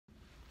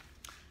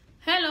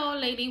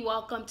lady,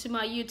 welcome to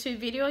my YouTube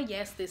video.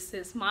 Yes, this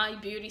is my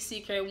beauty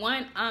secret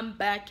one. I'm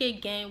back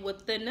again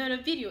with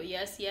another video.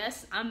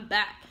 Yes, I'm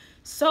back.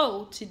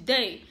 So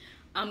today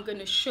I'm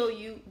gonna show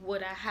you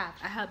what I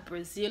have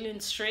Brazilian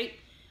straight.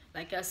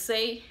 Like I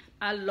say,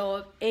 I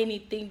love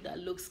anything that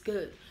looks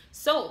good.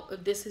 So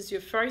if this is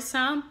your first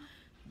time,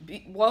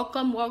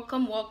 welcome.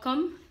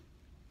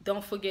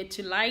 Don't forget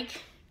to like,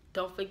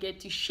 don't forget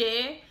to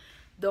share,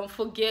 don't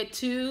forget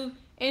to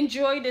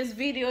enjoy this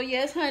video.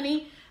 Yes,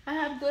 honey, I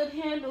have good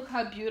hair. Look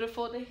how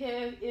beautiful the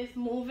hair is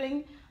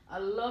moving. I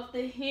love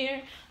the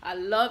hair. I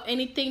love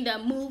anything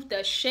that moves,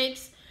 that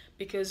shakes,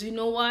 because you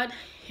know what?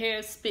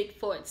 Hair speaks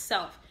for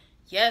itself.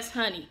 Yes,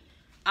 honey,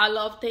 I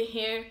love the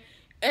hair.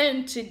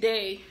 And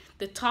today,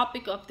 the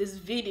topic of this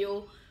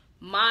video,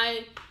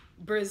 my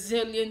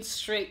Brazilian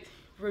straight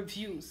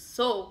reviews.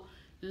 So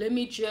let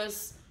me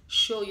just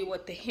show you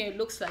what the hair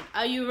looks like.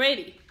 Are you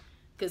ready?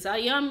 Because I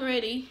am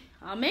ready.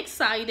 I'm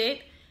excited,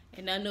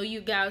 and I know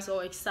you guys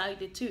are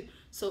excited too.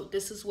 So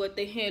this is what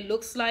the hair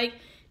looks like.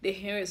 The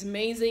hair is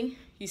amazing.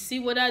 You see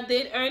what I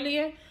did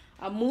earlier?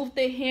 I moved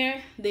the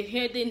hair. The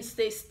hair didn't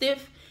stay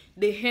stiff.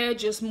 The hair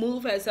just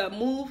moved as I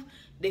move.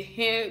 The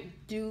hair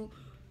do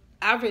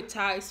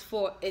advertise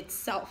for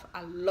itself.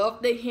 I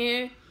love the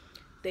hair.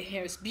 The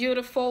hair is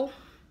beautiful.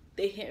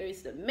 The hair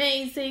is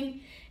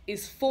amazing.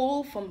 It's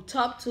full from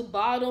top to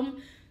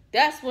bottom.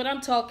 That's what I'm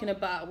talking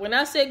about. When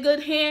I say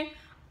good hair,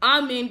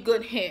 I mean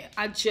good hair.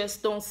 I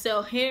just don't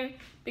sell hair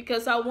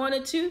because I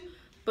wanted to,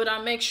 but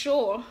I make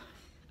sure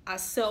I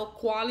sell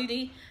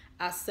quality,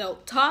 I sell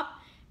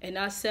top, and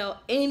I sell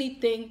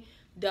anything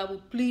that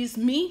will please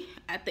me.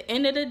 At the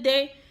end of the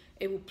day,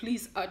 it will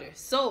please others.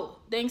 So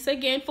thanks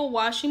again for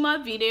watching my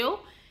video,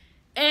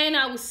 and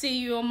I will see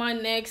you on my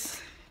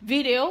next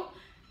video.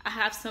 I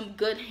have some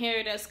good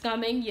hair that's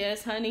coming.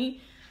 Yes, honey,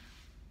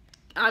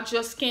 I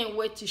just can't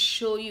wait to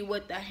show you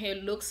what that hair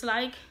looks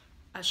like.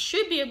 I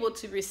should be able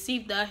to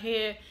receive that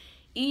hair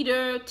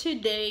either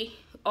today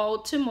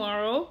or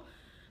tomorrow.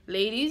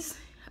 Ladies,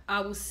 I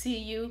will see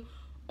you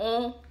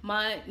on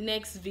my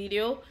next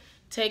video.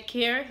 Take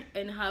care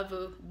and have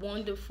a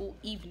wonderful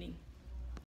evening.